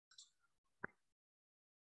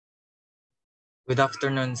Good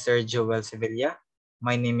afternoon, Sir Joel Sevilla.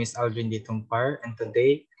 My name is Aldrin Ditumpar, and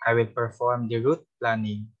today I will perform the route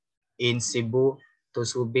planning in Cebu to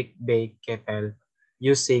Subic Bay, Keppel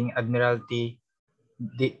using Admiralty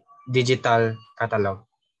Digital Catalog.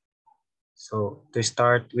 So to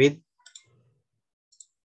start with,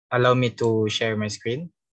 allow me to share my screen.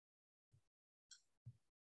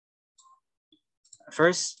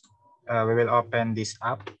 First, we will open this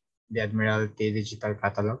app, the Admiralty Digital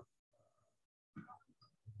Catalog.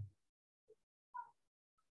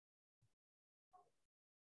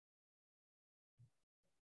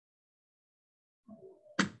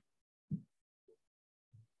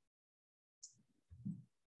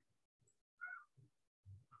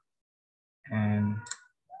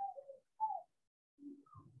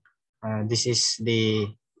 And this is the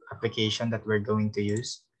application that we're going to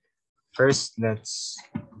use. First, let's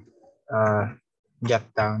jot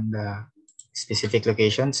down the specific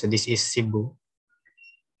location. So this is Cebu,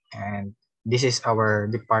 and this is our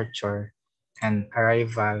departure and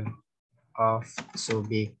arrival of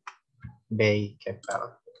Subic Bay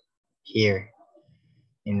Keppel here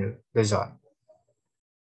in Luzon.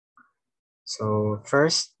 So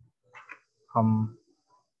first,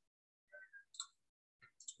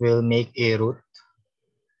 we'll make a route.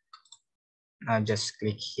 Just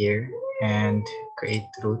click here and create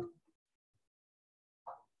route.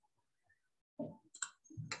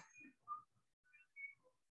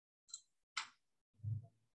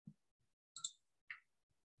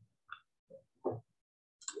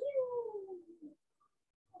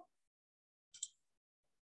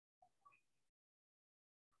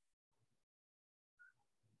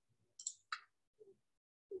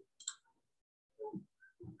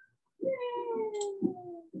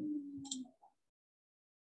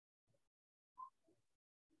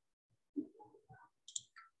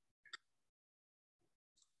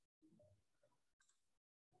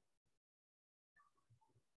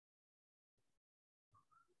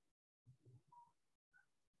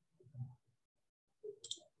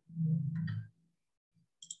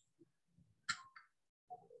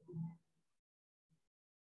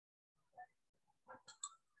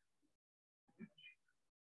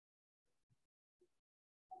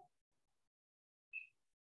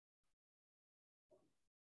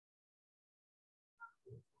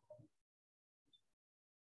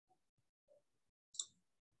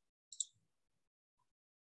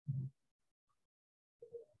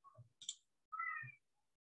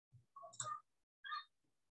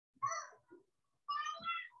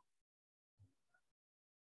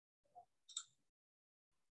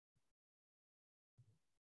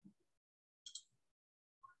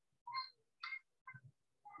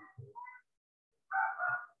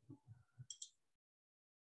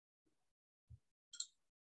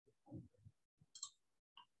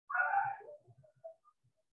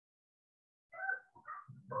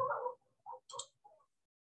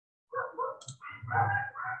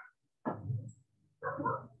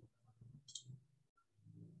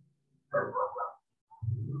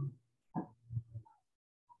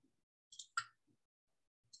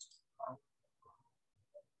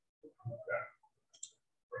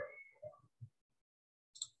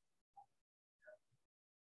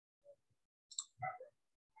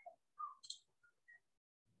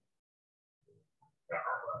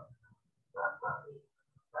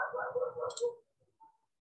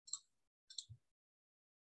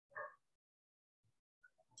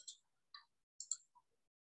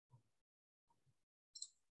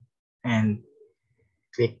 And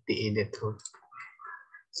click the edit route.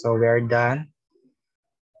 So we are done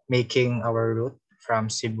making our route from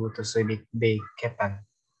Cebu to Subic Bay, Keppel.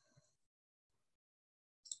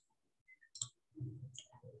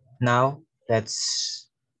 Now let's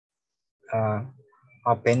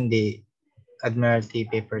open the Admiralty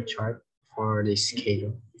paper chart for the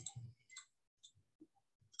scale.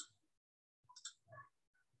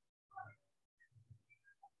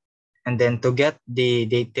 And then to get the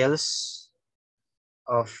details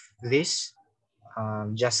of this,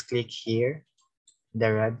 just click here,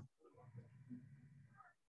 the red.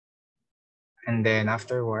 And then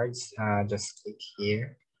afterwards, just click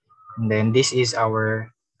here. And then this is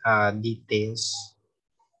our details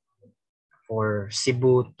for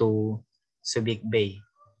Cebu to Subic Bay.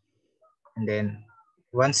 And then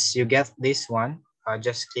once you get this one,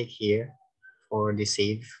 just click here for the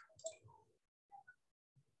save.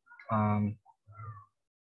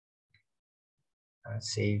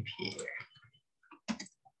 Save here.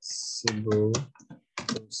 Cebu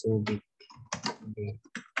to Subic Bay.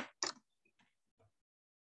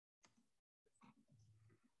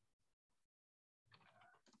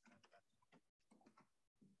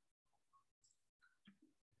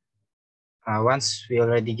 Once we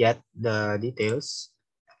already get the details,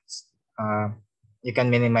 uh, you can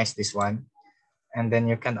minimize this one, and then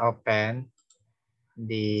you can open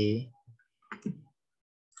the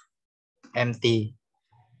empty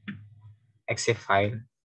EXIF file.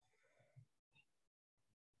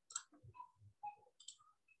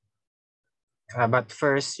 But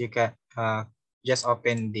first, you can just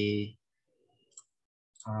open the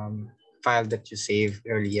file that you saved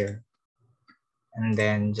earlier, and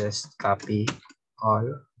then just copy all.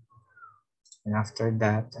 And after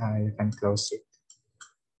that, you can close it.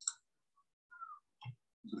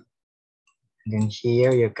 And then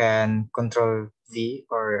here, you can Control V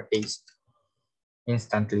or paste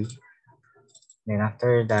instantly. Then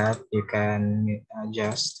after that, you can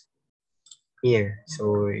adjust here.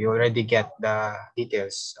 So you already get the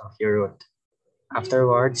details of your route.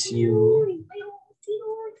 Afterwards, you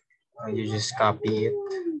just copy it,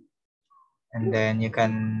 and then you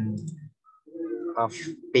can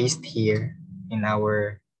paste here in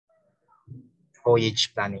our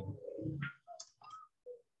voyage planning.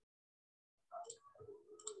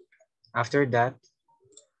 After that,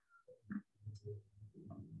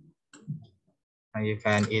 you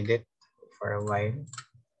can edit for a while.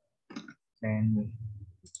 Then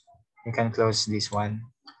you can close this one.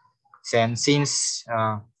 And since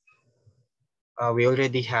we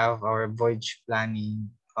already have our voyage planning,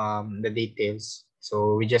 the details,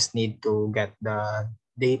 so we just need to get the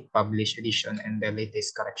date, published edition, and the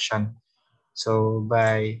latest correction. So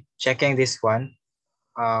by checking this one,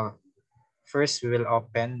 first we will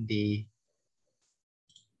open the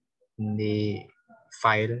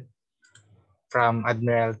file from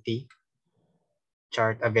Admiralty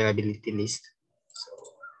chart availability list. So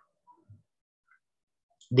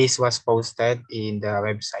this was posted in the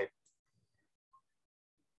website.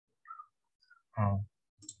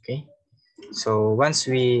 Okay, so once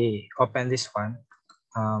we open this one,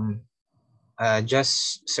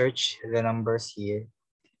 just search the numbers here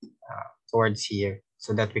towards here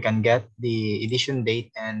so that we can get the edition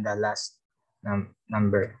date and the last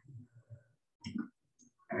number.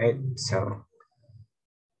 All right, so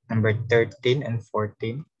number 13 and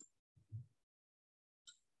 14.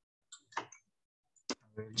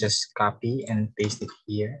 We'll just copy and paste it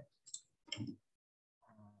here.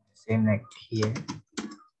 Same like here.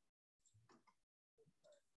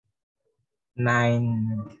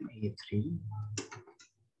 983.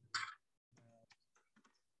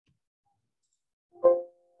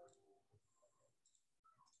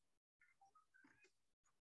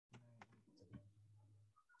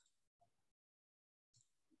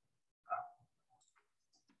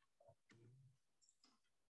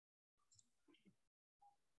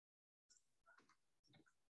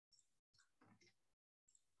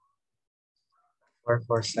 Four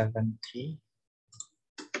four seven three.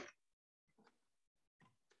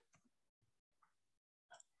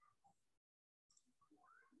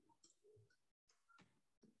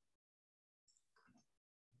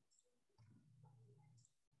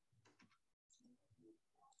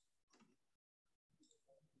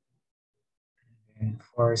 And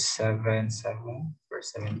 477,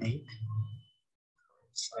 478,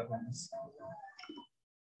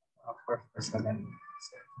 447,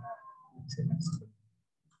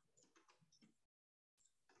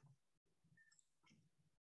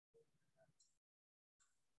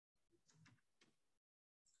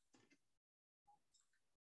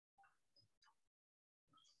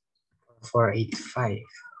 485,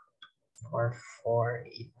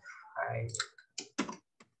 4485.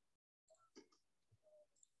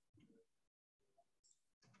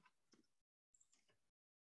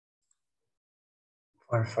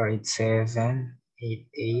 4487,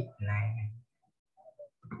 889.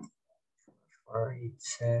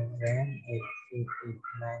 487,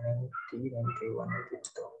 8889, 91, 92.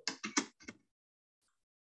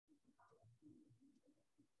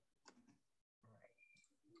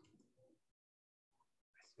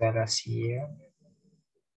 As well as here.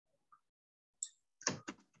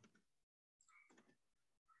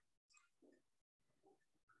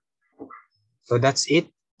 So that's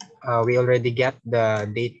it. We already get the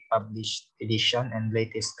date, published edition, and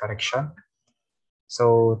latest correction.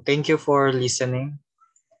 So thank you for listening.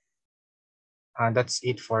 That's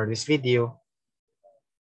it for this video,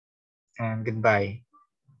 and goodbye.